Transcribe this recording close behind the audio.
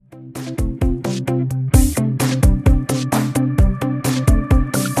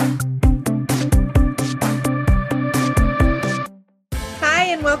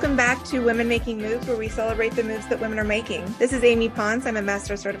back to Women Making Moves, where we celebrate the moves that women are making. This is Amy Pons. I'm a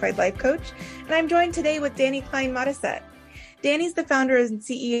Master Certified Life Coach, and I'm joined today with Danny Klein-Modisette. Danny's the founder and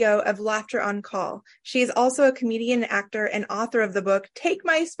CEO of Laughter on Call. She is also a comedian, actor, and author of the book, Take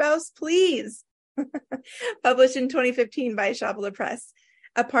My Spouse, Please, published in 2015 by Shabala Press,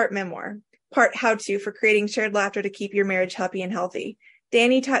 a part memoir, part how-to for creating shared laughter to keep your marriage happy and healthy.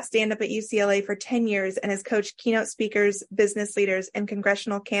 Danny taught stand-up at UCLA for 10 years and has coached keynote speakers, business leaders, and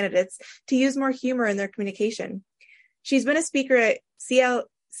congressional candidates to use more humor in their communication. She's been a speaker at CALA,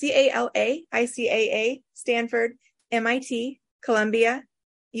 ICAA, Stanford, MIT, Columbia,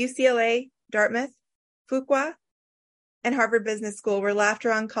 UCLA, Dartmouth, Fuqua, and Harvard Business School, where Laughter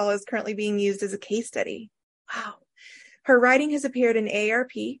on Call is currently being used as a case study. Wow. Her writing has appeared in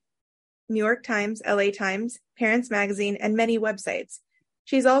AARP, New York Times, LA Times, Parents Magazine, and many websites.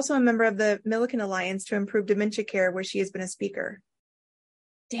 She's also a member of the Millikan Alliance to Improve Dementia Care, where she has been a speaker.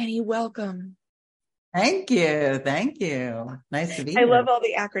 Danny, welcome. Thank you. Thank you. Nice to be here. I love all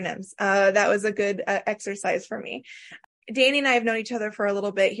the acronyms. That was a good exercise for me. Danny and I have known each other for a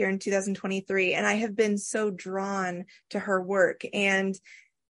little bit here in 2023, and I have been so drawn to her work. And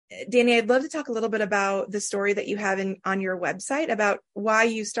Danny, I'd love to talk a little bit about the story that you have on your website about why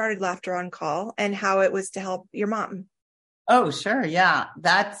you started Laughter on Call and how it was to help your mom. Oh, sure. Yeah.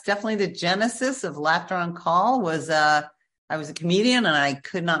 That's definitely the genesis of Laughter on Call I was a comedian and I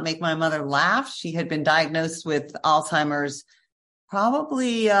could not make my mother laugh. She had been diagnosed with Alzheimer's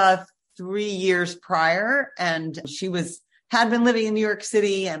probably 3 years prior. And she had been living in New York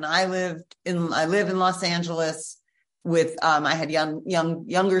City, and I live in Los Angeles with, I had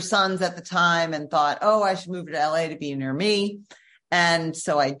younger sons at the time, and thought, oh, I should move to LA to be near me. And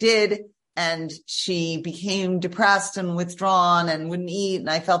so I did. And she became depressed and withdrawn and wouldn't eat. And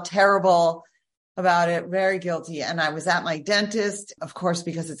I felt terrible about it, very guilty. And I was at my dentist, of course,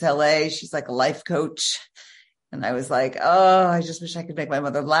 because it's LA. She's like a life coach. And I was like, oh, I just wish I could make my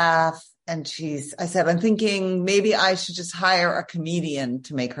mother laugh. And I said, I'm thinking maybe I should just hire a comedian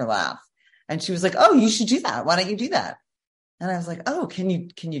to make her laugh. And she was like, oh, you should do that. Why don't you do that? And I was like, oh, can you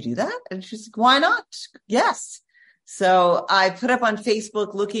do that? And she's like, why not? Yes. So I put up on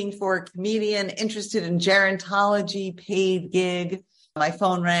Facebook looking for a comedian interested in gerontology, paid gig. My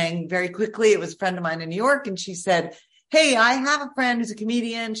phone rang very quickly. It was a friend of mine in New York. And she said, hey, I have a friend who's a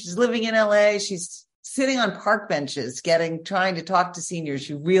comedian. She's living in LA. She's sitting on park benches, trying to talk to seniors.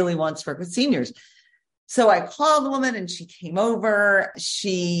 She really wants to work with seniors. So I called the woman and she came over.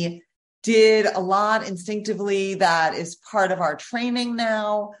 She did a lot instinctively that is part of our training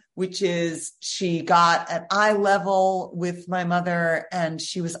now, which is she got at eye level with my mother and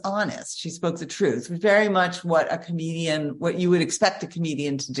she was honest. She spoke the truth, very much what you would expect a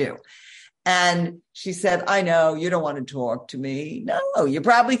comedian to do. And she said, I know you don't want to talk to me. No, you're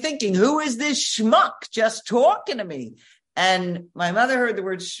probably thinking, who is this schmuck just talking to me? And my mother heard the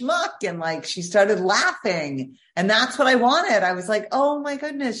word schmuck and she started laughing. And that's what I wanted. I was like, oh my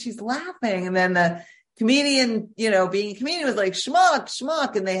goodness, she's laughing. And then the comedian, being a comedian was like, schmuck,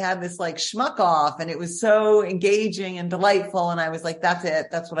 schmuck. And they had this schmuck off and it was so engaging and delightful. And I was like, that's it.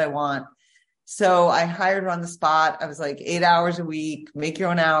 That's what I want. So I hired her on the spot. I was like 8 hours a week, make your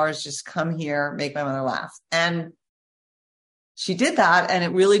own hours, just come here, make my mother laugh. And she did that. And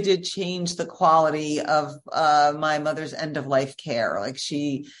it really did change the quality of my mother's end of life care.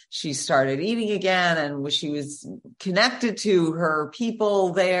 She started eating again and she was connected to her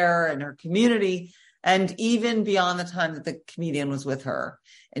people there and her community. And even beyond the time that the comedian was with her,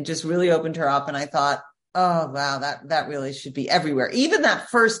 and just really opened her up. And I thought, oh, wow, that really should be everywhere. Even that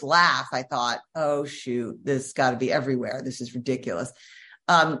first laugh, I thought, oh, shoot, this got to be everywhere. This is ridiculous.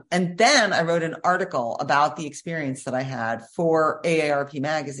 And then I wrote an article about the experience that I had for AARP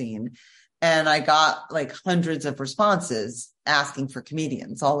magazine. And I got hundreds of responses asking for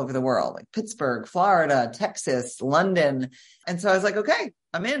comedians all over the world, Pittsburgh, Florida, Texas, London. And so I was like, okay,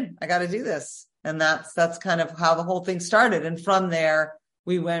 I'm in. I got to do this. And that's kind of how the whole thing started. And from there,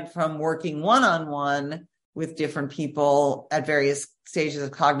 we went from working one-on-one with different people at various stages of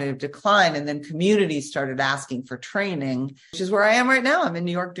cognitive decline. And then communities started asking for training, which is where I am right now. I'm in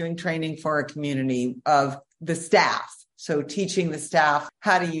New York doing training for a community of the staff. So teaching the staff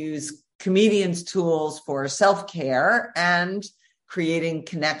how to use comedians' tools for self-care and creating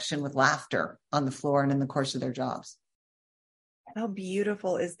connection with laughter on the floor and in the course of their jobs. How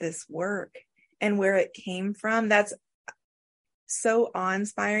beautiful is this work and where it came from? That's so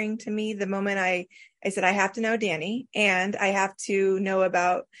awe-inspiring to me. The moment I said, I have to know Danny and I have to know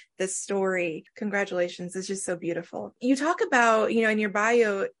about this story. Congratulations. It's just so beautiful. You talk about, in your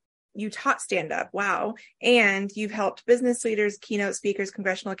bio, you taught stand-up. Wow. And you've helped business leaders, keynote speakers,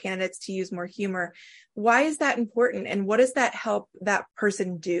 congressional candidates to use more humor. Why is that important? And what does that help that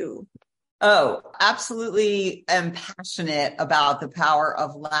person do? Oh, absolutely. I'm passionate about the power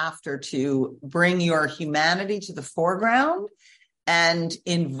of laughter to bring your humanity to the foreground and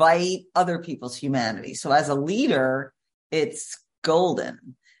invite other people's humanity. So as a leader, it's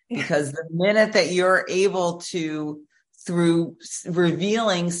golden, because the minute that you're able to, through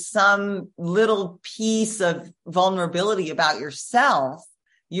revealing some little piece of vulnerability about yourself,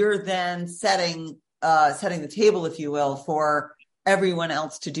 you're then setting the table, if you will, for everyone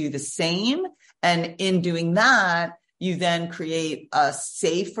else to do the same. And in doing that, you then create a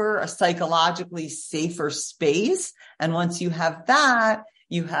psychologically safer space. And once you have that,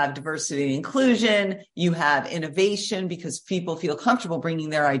 you have diversity and inclusion, you have innovation, because people feel comfortable bringing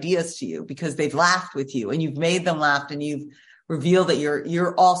their ideas to you because they've laughed with you and you've made them laugh and you've revealed that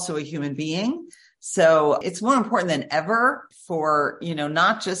you're also a human being. So it's more important than ever for,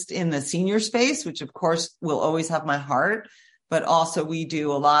 not just in the senior space, which of course will always have my heart, but also we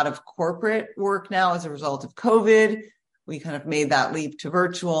do a lot of corporate work now as a result of COVID. We kind of made that leap to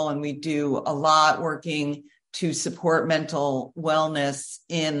virtual, and we do a lot working to support mental wellness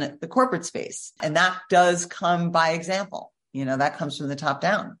in the corporate space. And that does come by example. That comes from the top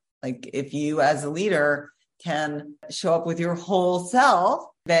down. Like if you as a leader can show up with your whole self,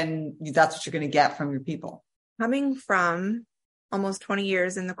 then that's what you're going to get from your people. Coming from almost 20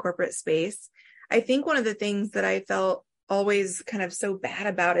 years in the corporate space, I think one of the things that I felt always kind of so bad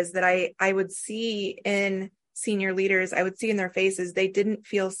about is that I would see in senior leaders, I would see in their faces, they didn't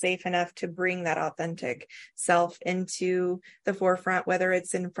feel safe enough to bring that authentic self into the forefront, whether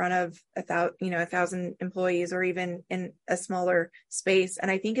it's in front of 1,000 employees or even in a smaller space.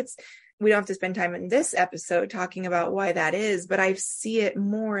 And I think we don't have to spend time in this episode talking about why that is, but I see it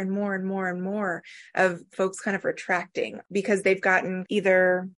more and more and more and more of folks kind of retracting because they've gotten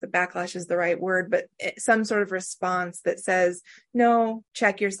either, the backlash is the right word, but some sort of response that says, no,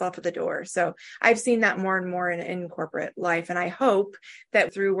 check yourself at the door. So I've seen that more and more in corporate life. And I hope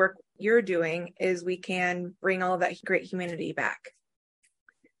that through work you're doing is we can bring all of that great humanity back.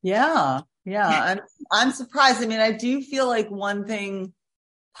 Yeah. I'm surprised. I mean, I do feel like one thing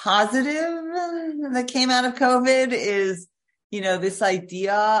positive that came out of COVID is, this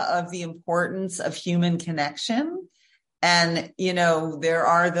idea of the importance of human connection. And, there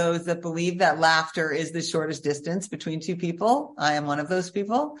are those that believe that laughter is the shortest distance between two people. I am one of those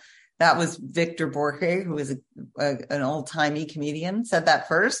people. That was Victor Borge, who is an old-timey comedian, said that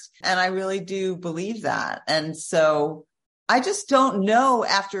first. And I really do believe that. And so I just don't know,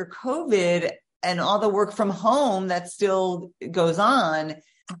 after COVID and all the work from home that still goes on,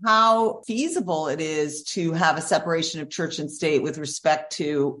 how feasible it is to have a separation of church and state with respect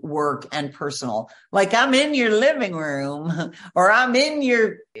to work and personal. Like I'm in your living room or I'm in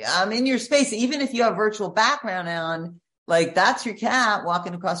your space. Even if you have virtual background on, like that's your cat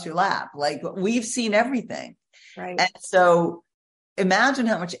walking across your lap. Like we've seen everything. Right. And so imagine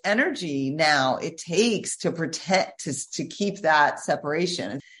how much energy now it takes to protect, to keep that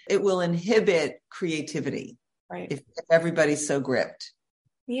separation. It will inhibit creativity. Right. If everybody's so gripped.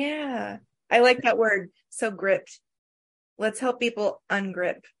 Yeah. I like that word. So gripped. Let's help people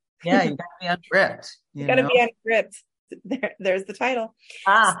ungrip. Yeah. You gotta be ungripped. You gotta be ungripped. There's the title.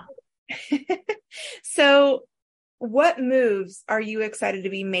 So what moves are you excited to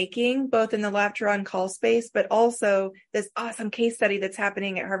be making, both in the Laughter on Call space, but also this awesome case study that's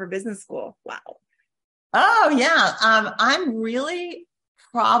happening at Harvard Business School? Wow. Oh yeah. I'm really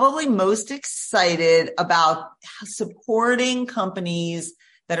probably most excited about supporting companies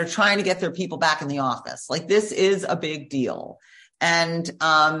that are trying to get their people back in the office. Like this is a big deal. And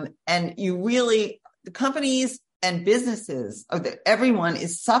the companies and businesses, everyone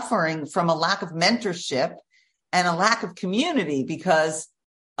is suffering from a lack of mentorship and a lack of community because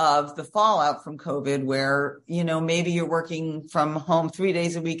of the fallout from COVID, where, maybe you're working from home 3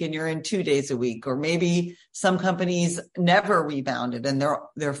 days a week and you're in 2 days a week, or maybe some companies never rebounded and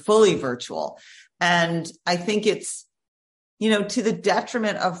they're fully virtual. And I think it's, to the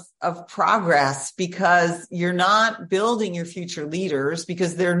detriment of progress, because you're not building your future leaders,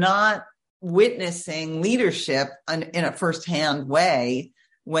 because they're not witnessing leadership in a firsthand way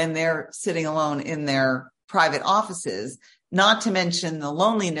when they're sitting alone in their private offices. Not to mention the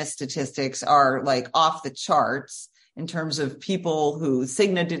loneliness statistics are like off the charts in terms of people who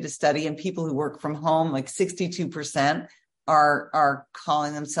Cigna did a study, and people who work from home, like 62% are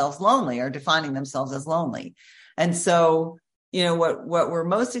calling themselves lonely, or defining themselves as lonely. And so what we're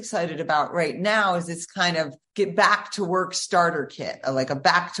most excited about right now is this kind of get back to work starter kit, like a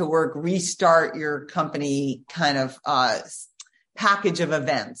back to work, restart your company kind of package of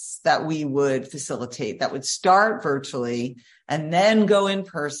events that we would facilitate that would start virtually and then go in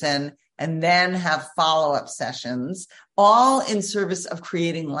person and then have follow-up sessions, all in service of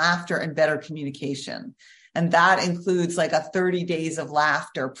creating laughter and better communication. And that includes like a 30 days of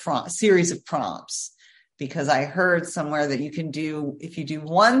laughter series of prompts, because I heard somewhere that if you do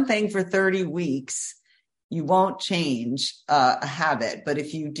one thing for 30 weeks, you won't change a habit. But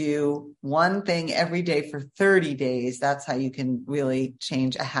if you do one thing every day for 30 days, that's how you can really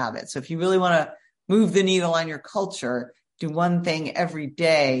change a habit. So if you really want to move the needle on your culture, do one thing every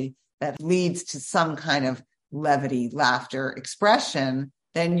day that leads to some kind of levity, laughter, expression,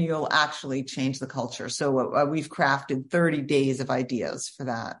 then you'll actually change the culture. So we've crafted 30 days of ideas for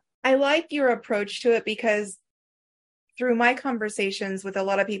that. I like your approach to it, because through my conversations with a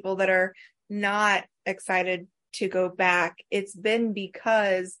lot of people that are not excited to go back, it's been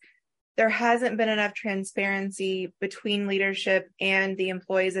because there hasn't been enough transparency between leadership and the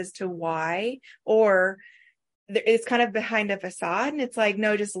employees as to why, or it's kind of behind a facade. And it's like,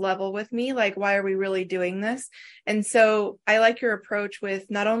 no, just level with me. Like, why are we really doing this? And so I like your approach with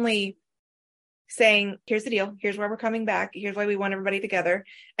not only saying, here's the deal, here's why we're coming back, here's why we want everybody together.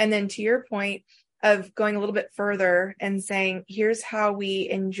 And then to your point of going a little bit further and saying, here's how we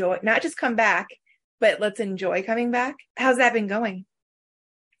enjoy, not just come back, but let's enjoy coming back. How's that been going?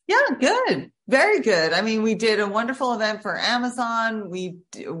 Yeah, good. Very good. I mean, we did a wonderful event for Amazon.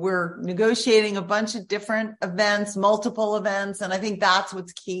 We're negotiating a bunch of different events, multiple events. And I think that's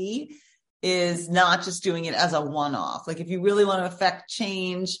what's key, is not just doing it as a one-off. Like, if you really want to affect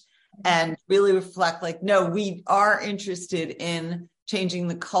change and really reflect, like, no, we are interested in changing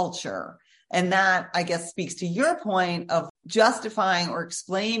the culture. And that, I guess, speaks to your point of justifying or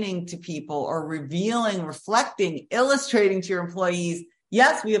explaining to people or revealing, reflecting, illustrating to your employees,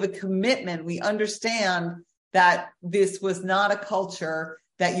 yes, we have a commitment. We understand that this was not a culture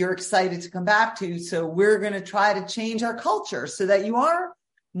that you're excited to come back to. So we're going to try to change our culture so that you are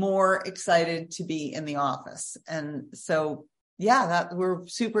more excited to be in the office. And so, yeah, that we're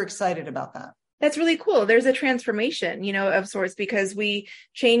super excited about that. That's really cool. There's a transformation, of sorts, because we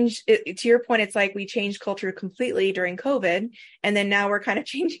changed it. To your point, it's like we changed culture completely during COVID. And then now we're kind of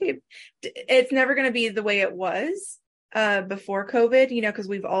changing it. It's never going to be the way it was before COVID, because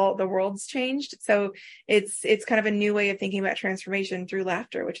the world's changed. So it's kind of a new way of thinking about transformation through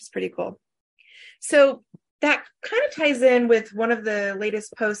laughter, which is pretty cool. So that kind of ties in with one of the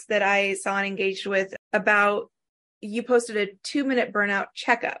latest posts that I saw and engaged with about, you posted a 2-minute burnout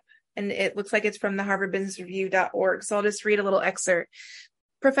checkup, and it looks like it's from the harvardbusinessreview.org. So I'll just read a little excerpt.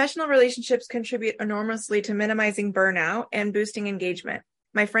 Professional relationships contribute enormously to minimizing burnout and boosting engagement.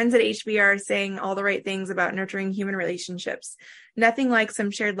 My friends at HBR are saying all the right things about nurturing human relationships. Nothing like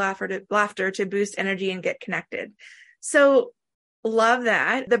some shared laughter to boost energy and get connected. So love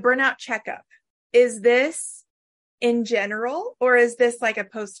that. The burnout checkup. Is this in general, or is this like a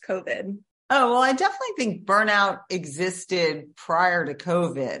post-COVID? Oh, well, I definitely think burnout existed prior to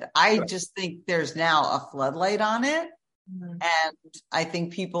COVID. I just think there's now a floodlight on it. Mm-hmm. And I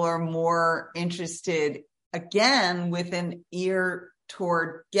think people are more interested, again, with an ear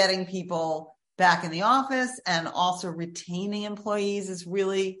toward getting people back in the office, and also retaining employees is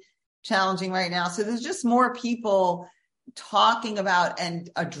really challenging right now. So there's just more people talking about and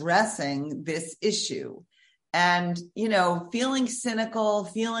addressing this issue, and, feeling cynical,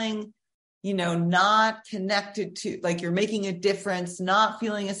 feeling, not connected to, like, you're making a difference, not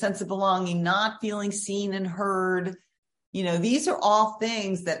feeling a sense of belonging, not feeling seen and heard. These are all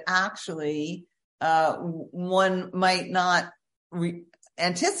things that actually one might not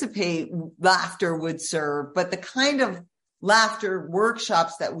anticipate laughter would serve, but the kind of laughter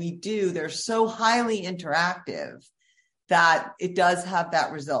workshops that we do, they're so highly interactive that it does have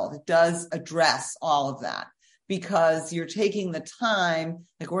that result. It does address all of that, because you're taking the time.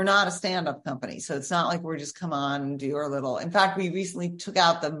 Like, we're not a stand-up company, so it's not like we're just come on and do our little. In fact, we recently took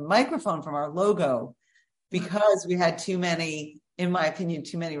out the microphone from our logo because we had too many, in my opinion,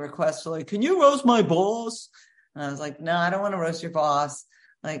 too many requests for, like, can you roast my boss? And I was like, no, I don't want to roast your boss.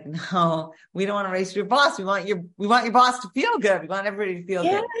 Like, no, we don't want to roast your boss. We want your boss to feel good. We want everybody to feel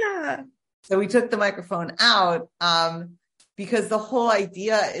good. So we took the microphone out because the whole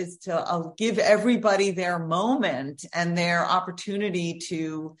idea is to give everybody their moment and their opportunity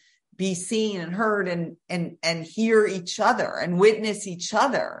to be seen and heard and hear each other and witness each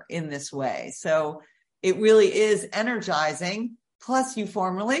other in this way. So it really is energizing. Plus, you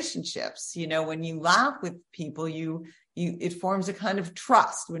form relationships. When you laugh with people, you it forms a kind of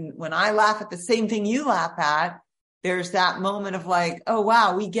trust. When I laugh at the same thing you laugh at, there's that moment of like, oh,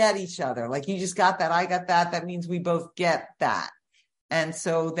 wow, we get each other. Like you just got that. I got that. That means we both get that. And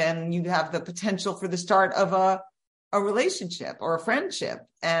so then you have the potential for the start of a relationship or a friendship.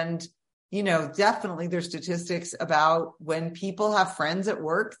 And, definitely there's statistics about when people have friends at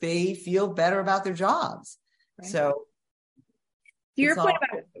work, they feel better about their jobs. Right. So to your point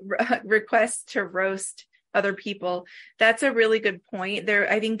about requests to roast other people, that's a really good point.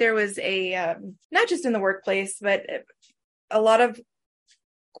 I think there was a, not just in the workplace, but a lot of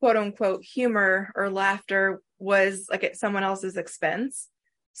quote unquote humor or laughter was like at someone else's expense.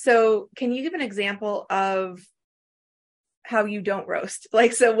 So can you give an example of how you don't roast?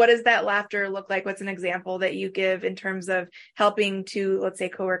 Like, so what does that laughter look like? What's an example that you give in terms of helping to, let's say,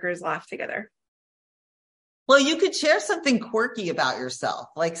 coworkers laugh together? Well, you could share something quirky about yourself,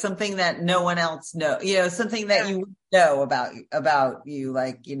 like something that no one else knows, something that you know about you.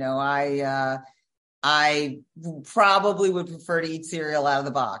 Like, I probably would prefer to eat cereal out of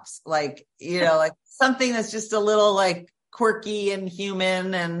the box. Like, like something that's just a little like quirky and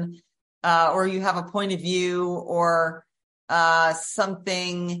human and, or you have a point of view or,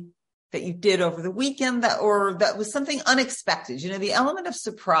 something that you did over the weekend that was something unexpected. The element of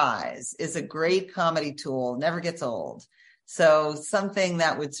surprise is a great comedy tool, never gets old. So something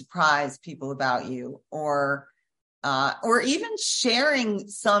that would surprise people about you or even sharing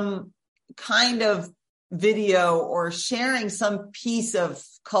some kind of video or sharing some piece of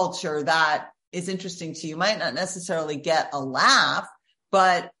culture that is interesting to you might not necessarily get a laugh,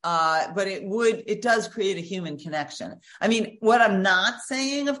 but it does create a human connection. I mean, what I'm not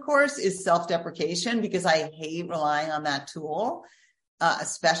saying, of course, is self-deprecation, because I hate relying on that tool,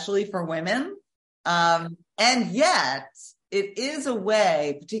 especially for women. And yet it is a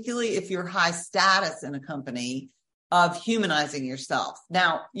way, particularly if you're high status in a company, of humanizing yourself.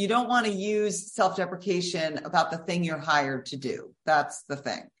 Now, you don't want to use self-deprecation about the thing you're hired to do. That's the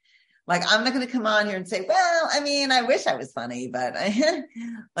thing. Like, I'm not going to come on here and say, well, I mean, I wish I was funny, but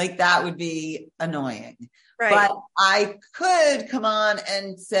like that would be annoying. Right. But I could come on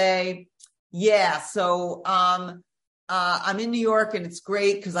and say, yeah, so I'm in New York and it's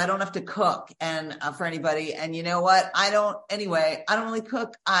great because I don't have to cook and for anybody. And you know what? I don't really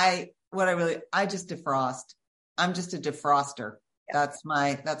cook. I just defrost. I'm just a defroster. Yeah. That's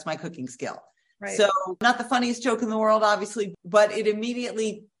my cooking skill. Right. So not the funniest joke in the world, obviously, but it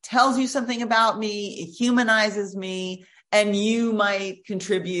immediately tells you something about me. It humanizes me, and you might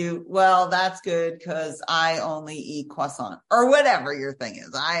contribute. Well, that's good because I only eat croissant or whatever your thing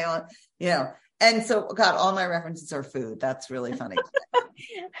is. And so, God, all my references are food. That's really funny.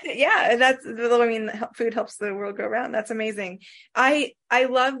 Yeah, food helps the world go round. That's amazing. I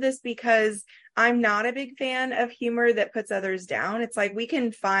love this because I'm not a big fan of humor that puts others down. It's like we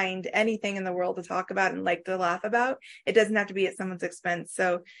can find anything in the world to talk about and like to laugh about. It doesn't have to be at someone's expense.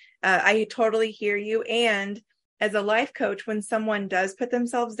 So I totally hear you. And as a life coach, when someone does put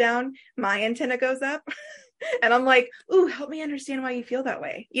themselves down, my antenna goes up. And I'm like, ooh, help me understand why you feel that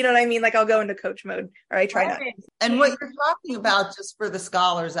way. You know what I mean? Like I'll go into coach mode, or I try not. And what you're talking about, just for the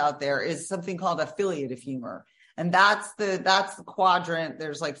scholars out there, is something called affiliative humor. And that's the quadrant.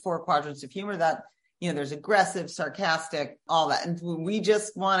 There's like 4 quadrants of humor that, there's aggressive, sarcastic, all that. And we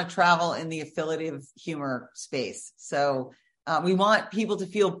just want to travel in the affiliative humor space. So we want people to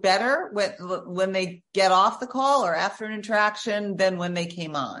feel better when they get off the call or after an interaction than when they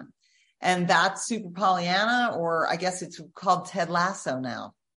came on. And that's super Pollyanna, or I guess it's called Ted Lasso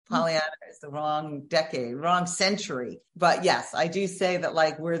now. Pollyanna is the wrong decade, wrong century. But yes, I do say that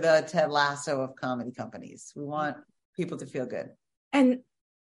like we're the Ted Lasso of comedy companies. We want people to feel good. And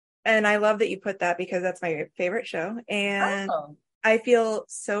I love that you put that, because that's my favorite show. And I feel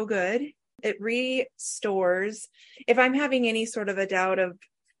so good. It restores, if I'm having any sort of a doubt of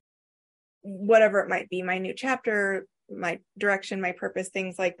whatever it might be, my new chapter, my direction, my purpose,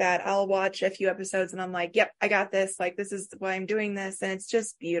 things like that, I'll watch a few episodes and I'm like, yep, I got this. Like, this is why I'm doing this. And it's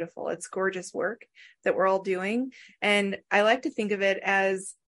just beautiful. It's gorgeous work that we're all doing. And I like to think of it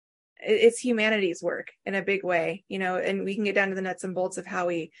as it's humanity's work in a big way, and we can get down to the nuts and bolts of how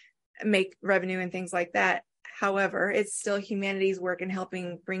we make revenue and things like that. However, it's still humanity's work in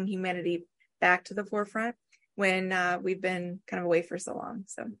helping bring humanity back to the forefront when we've been kind of away for so long.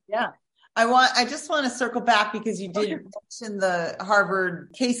 So, yeah. I just want to circle back, because you did mention the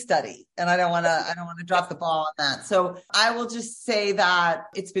Harvard case study, and I don't want to drop the ball on that. So I will just say that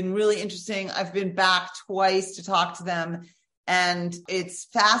it's been really interesting. I've been back twice to talk to them, and it's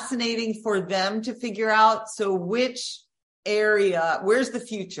fascinating for them to figure out. So which area, where's the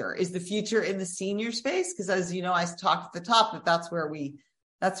future? Is the future in the senior space? Because as you know, I talked at the top that's where we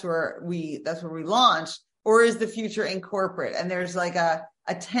launched, or is the future in corporate? And there's like a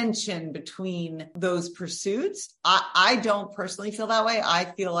tension between those pursuits. I don't personally feel that way. I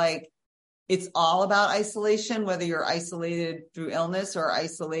feel like it's all about isolation, whether you're isolated through illness or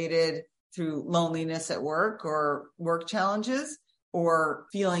isolated through loneliness at work or work challenges, or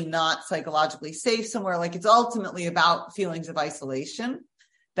feeling not psychologically safe somewhere. Like, it's ultimately about feelings of isolation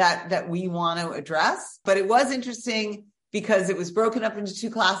that we want to address. But it was interesting because it was broken up into 2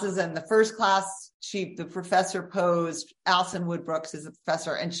 classes, and the first class, the professor posed, Alison Woodbrooks is a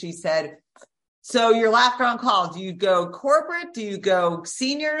professor, and she said, so your Laughter on Call, do you go corporate, do you go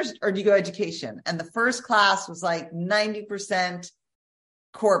seniors, or do you go education? And the first class was like 90%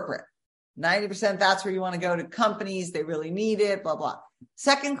 corporate. 90%, that's where you want to go, to companies, they really need it, blah, blah.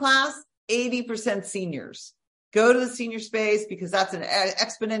 Second class, 80% seniors. Go to the senior space because that's an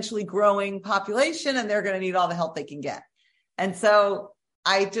exponentially growing population, and they're going to need all the help they can get. And so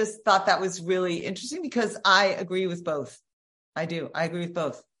I just thought that was really interesting because I agree with both. I do. I agree with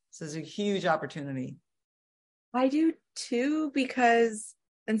both. So there's a huge opportunity. I do too, because,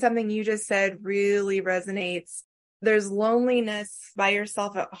 and something you just said really resonates. There's loneliness by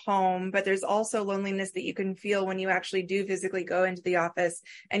yourself at home, but there's also loneliness that you can feel when you actually do physically go into the office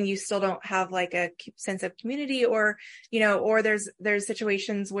and you still don't have like a sense of community, or, or there's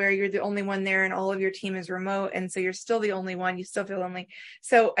situations where you're the only one there and all of your team is remote. And so you're still the only one, you still feel lonely.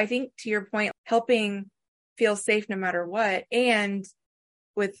 So I think, to your point, helping feel safe no matter what. And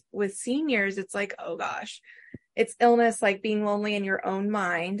with seniors, it's like, oh gosh, it's illness, like being lonely in your own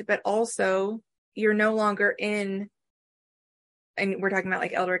mind, but also you're no longer in, and we're talking about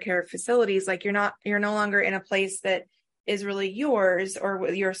like elder care facilities, like you're no longer in a place that is really yours or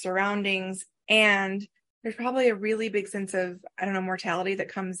with your surroundings. And there's probably a really big sense of, mortality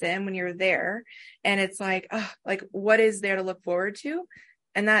that comes in when you're there. And it's like, like what is there to look forward to?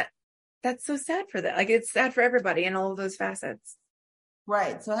 And that's so sad for that. Like, it's sad for everybody in all of those facets.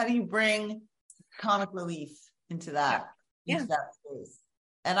 Right. So how do you bring comic relief into that space?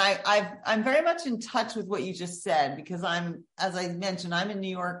 And I'm very much in touch with what you just said, because as I mentioned, I'm in New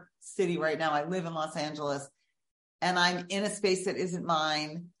York City right now. I live in Los Angeles, and I'm in a space that isn't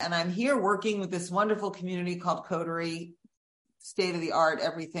mine. And I'm here working with this wonderful community called Coterie, state of the art,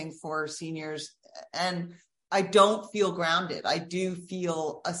 everything for seniors. And I don't feel grounded. I do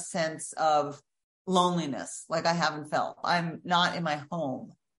feel a sense of loneliness like I haven't felt. I'm not in my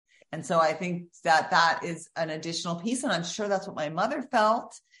home. And so I think that is an additional piece. And I'm sure that's what my mother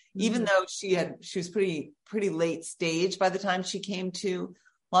felt, even though she was pretty late stage by the time she came to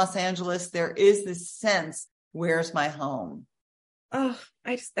Los Angeles. There is this sense, where's my home? Oh,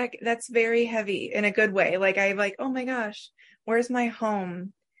 that's very heavy in a good way. Like, I'm like, oh my gosh, where's my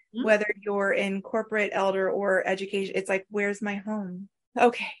home? Mm-hmm. Whether you're in corporate, elder, or education, it's like, where's my home?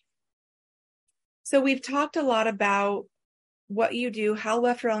 Okay. So we've talked a lot about what you do, how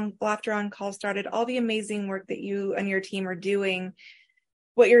Laughter on Call started, all the amazing work that you and your team are doing,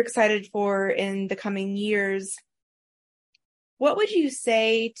 what you're excited for in the coming years. What would you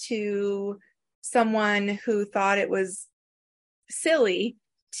say to someone who thought it was silly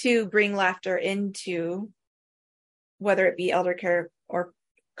to bring laughter into, whether it be elder care or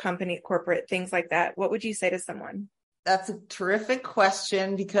company, corporate, things like that? What would you say to someone? That's a terrific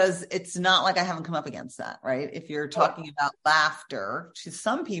question, because it's not like I haven't come up against that, right? If you're talking about laughter, to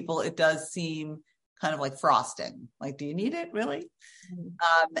some people, it does seem kind of like frosting. Like, do you need it really?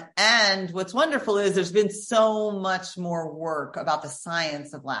 Mm-hmm. And what's wonderful is there's been so much more work about the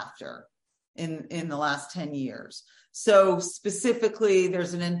science of laughter in the last 10 years. So specifically,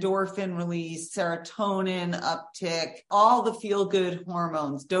 there's an endorphin release, serotonin uptick, all the feel-good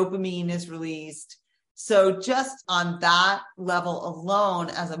hormones, dopamine is released. So just on that level alone,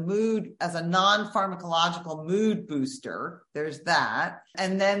 as a non-pharmacological mood booster, there's that.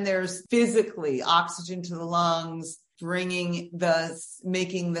 And then there's physically oxygen to the lungs, making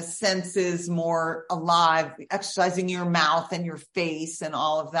the senses more alive, exercising your mouth and your face and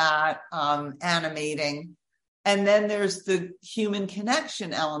all of that, animating. And then there's the human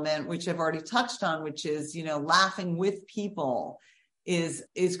connection element, which I've already touched on, which is, laughing with people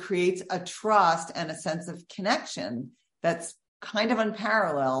creates a trust and a sense of connection that's kind of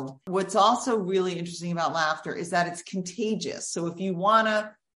unparalleled. What's also really interesting about laughter is that it's contagious. So if you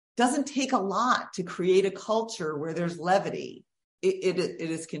doesn't take a lot to create a culture where there's levity. It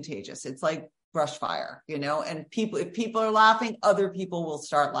is contagious. It's like brush fire, and if people are laughing, other people will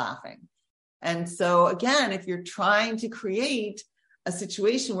start laughing. And so again, if you're trying to create a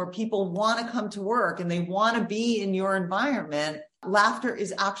situation where people want to come to work and they want to be in your environment, laughter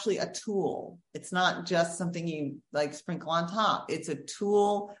is actually a tool. It's not just something you like sprinkle on top. It's a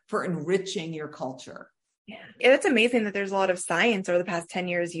tool for enriching your culture. Yeah, it's amazing that there's a lot of science over the past 10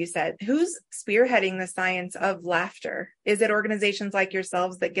 years, you said. Who's spearheading the science of laughter? Is it organizations like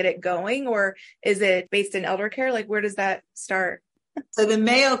yourselves that get it going, or is it based in elder care? Like, where does that start? So the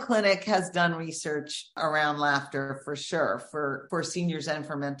Mayo Clinic has done research around laughter for sure, for seniors and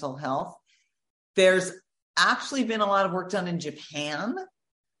for mental health. There's actually been a lot of work done in Japan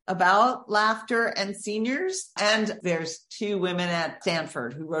about laughter and seniors. And there's two women at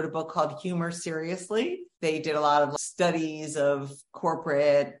Stanford who wrote a book called Humor Seriously. They did a lot of studies of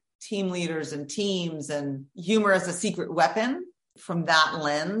corporate team leaders and teams and humor as a secret weapon from that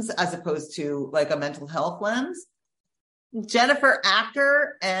lens, as opposed to like a mental health lens. Jennifer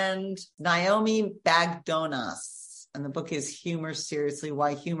Acker and Naomi Bagdonas. And the book is Humor Seriously,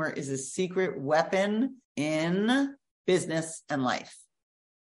 Why Humor is a Secret Weapon in Business and Life.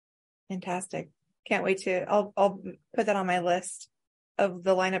 Fantastic. Can't wait to, I'll put that on my list of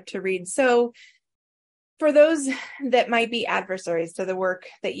the lineup to read. So for those that might be adversaries to the work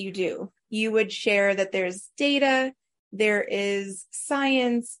that you do, you would share that there's data, there is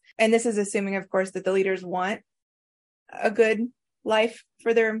science, and this is assuming, of course, that the leaders want a good life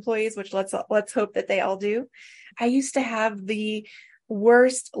for their employees, which let's hope that they all do. I used to have the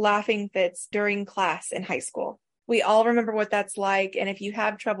worst laughing fits during class in high school. We all remember what that's like. And if you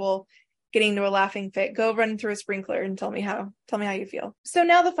have trouble getting to a laughing fit, go run through a sprinkler and tell me how you feel. So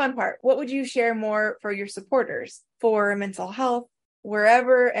now the fun part. What would you share more for your supporters for mental health,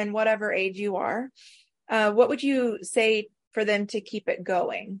 wherever and whatever age you are? What would you say for them to keep it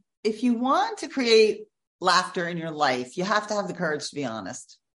going? If you want to create laughter in your life, you have to have the courage to be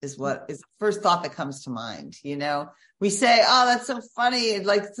honest, is what is the first thought that comes to mind. You know, we say, oh, that's so funny.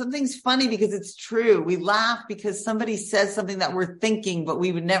 Like something's funny because it's true. We laugh because somebody says something that we're thinking, but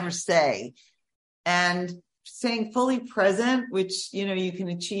we would never say. And staying fully present, which, you know, you can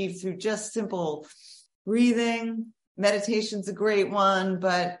achieve through just simple breathing. Meditation's a great one,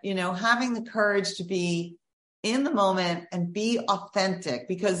 but, you know, having the courage to be in the moment and be authentic,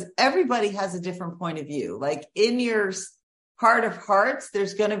 because everybody has a different point of view. Like in your heart of hearts,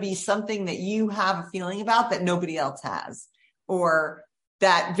 there's going to be something that you have a feeling about that nobody else has, or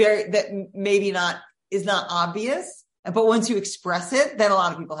that maybe is not obvious. But once you express it, then a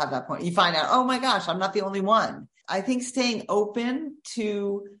lot of people have that point. You find out, oh my gosh, I'm not the only one. I think staying open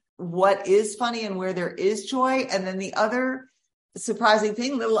to what is funny and where there is joy. And then the other surprising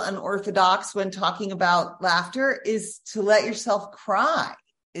thing, little unorthodox when talking about laughter, is to let yourself cry,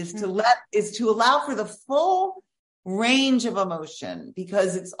 is to allow for the full range of emotion,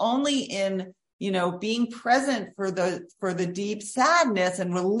 because it's only in, you know, being present for the deep sadness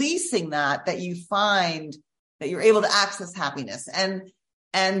and releasing that you find that you're able to access happiness.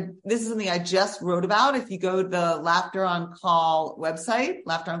 And this is something I just wrote about. If you go to the Laughter on Call website,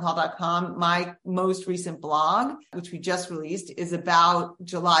 laughteroncall.com, my most recent blog, which we just released, is about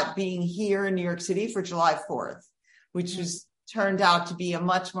being here in New York City for July 4th, which was turned out to be a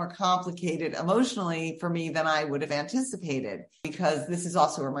much more complicated emotionally for me than I would have anticipated, because this is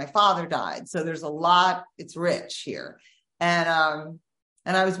also where my father died. So there's a lot, it's rich here.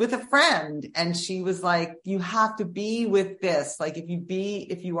 And I was with a friend and she was like, you have to be with this. Like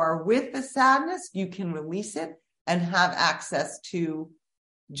if you are with the sadness, you can release it and have access to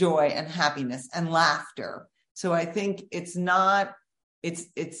joy and happiness and laughter. So I think it's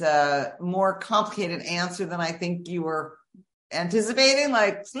a more complicated answer than I think you were anticipating,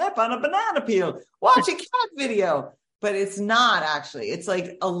 like slip on a banana peel, watch a cat video. But it's not actually. It's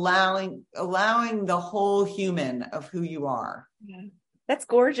like allowing the whole human of who you are. Yeah. That's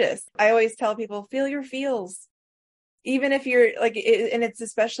gorgeous. I always tell people, feel your feels. Even if you're like, and it's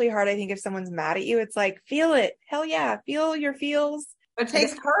especially hard, I think, if someone's mad at you, it's like, feel it. Hell yeah. Feel your feels. It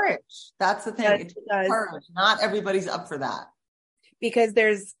takes courage. That's the thing. It takes courage. Not everybody's up for that. Because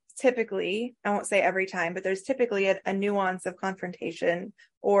there's typically, I won't say every time, but there's typically a nuance of confrontation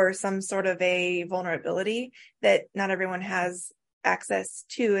or some sort of a vulnerability that not everyone has access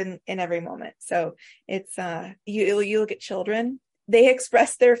to in every moment. So it's, you look at children, they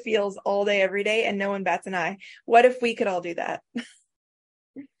express their feels all day, every day, and no one bats an eye. What if we could all do that?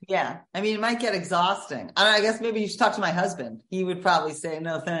 Yeah. I mean, it might get exhausting. I guess maybe you should talk to my husband. He would probably say,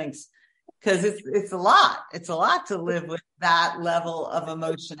 no, thanks. Because it's a lot. It's a lot to live with that level of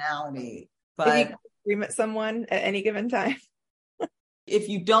emotionality. But if you can scream at someone at any given time. If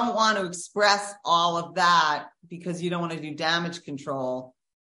you don't want to express all of that because you don't want to do damage control,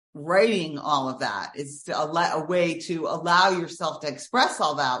 writing all of that. It's a way to allow yourself to express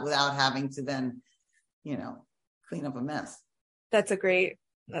all that without having to then, clean up a mess. That's a great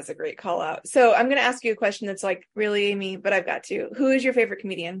call out. So I'm going to ask you a question that's like really Amy, but I've got to. Who is your favorite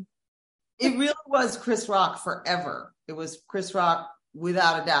comedian? It really was Chris Rock forever. It was Chris Rock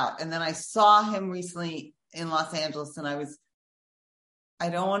without a doubt. And then I saw him recently in Los Angeles, and I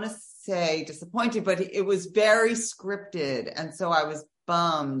don't want to say disappointed, but it was very scripted. And so I was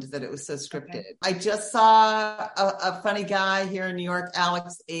bummed that it was so scripted. Okay. I just saw a funny guy here in New York,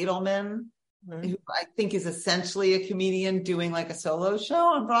 Alex Edelman, who I think is essentially a comedian doing like a solo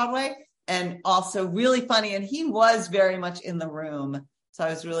show on Broadway, and also really funny. And he was very much in the room. So I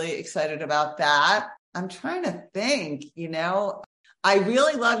was really excited about that. I'm trying to think, I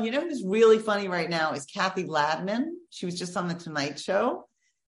really love, who's really funny right now is Kathy Ladman. She was just on the Tonight Show,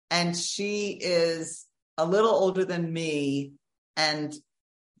 and she is a little older than me and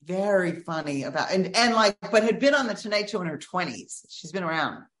very funny but had been on the Tonight Show in her 20s. She's been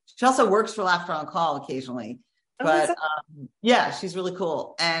around. She also works for Laughter on Call occasionally, but she's really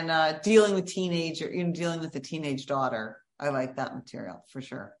cool. And dealing with the teenage daughter. I like that material for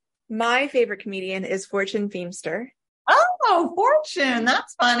sure. My favorite comedian is Fortune Feimster. Oh, Fortune.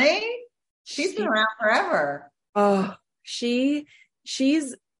 That's funny. She's been around forever. Oh, she's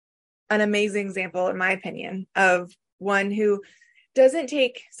an amazing example, in my opinion, of one who doesn't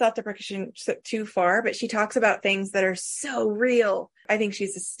take self-deprecation too far, but she talks about things that are so real. I think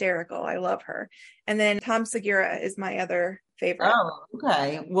she's hysterical. I love her. And then Tom Segura is my other favorite. Oh,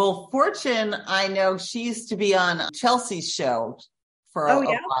 okay. Well, Fortune, I know she used to be on Chelsea's show for a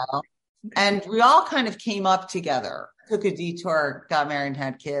while. And we all kind of came up together, took a detour, got married and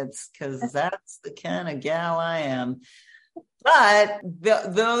had kids, because that's the kind of gal I am. But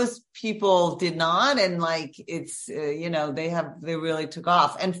those people did not. And it's, they really took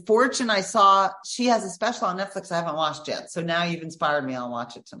off. And Fortune, I saw, she has a special on Netflix I haven't watched yet. So now you've inspired me. I'll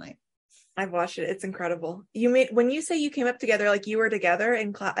watch it tonight. I've watched it. It's incredible. When you say you came up together, like you were together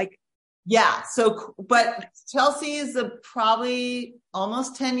in class, yeah. So, but Chelsea is probably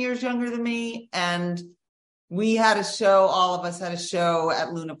almost 10 years younger than me. And we had a show, all of us had a show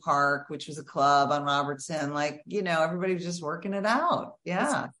at Luna Park, which was a club on Robertson. Everybody was just working it out.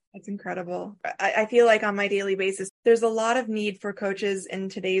 Yeah. That's incredible. I feel like on my daily basis, there's a lot of need for coaches in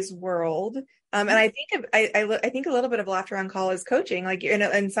today's world. And I think I think a little bit of Laughter on Call is coaching, like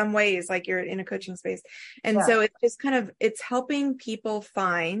in some ways, like you're in a coaching space. And so it's just it's helping people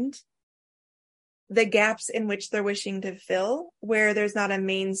find the gaps in which they're wishing to fill, where there's not a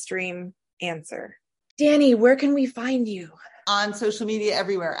mainstream answer. Danny, where can we find you? On social media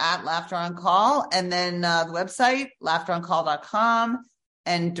everywhere at Laughter on Call, and then the website, laughteroncall.com,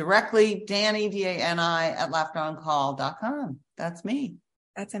 and directly Danny, DANI, at laughteroncall.com. That's me.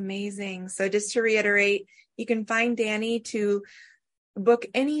 That's amazing. So just to reiterate, you can find Danny to book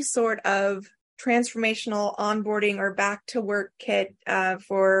any sort of transformational onboarding or back to work kit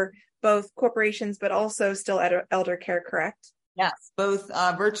for both corporations, but also still elder care, correct? Yes, both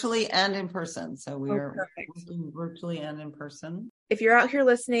virtually and in person. So we are working virtually and in person. If you're out here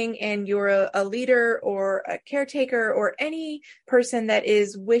listening and you're a leader or a caretaker or any person that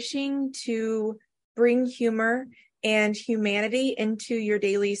is wishing to bring humor and humanity into your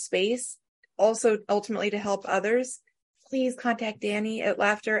daily space, also ultimately to help others, please contact Danny at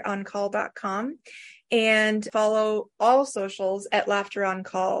laughteroncall.com and follow all socials at Laughter on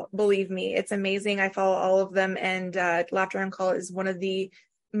Call. Believe me, it's amazing. I follow all of them, and Laughter on Call is one of the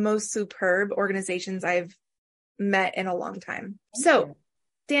most superb organizations I've met in a long time. So,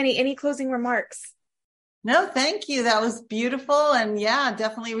 Danny, any closing remarks? No, thank you. That was beautiful. And yeah,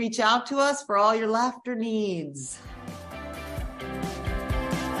 definitely reach out to us for all your laughter needs.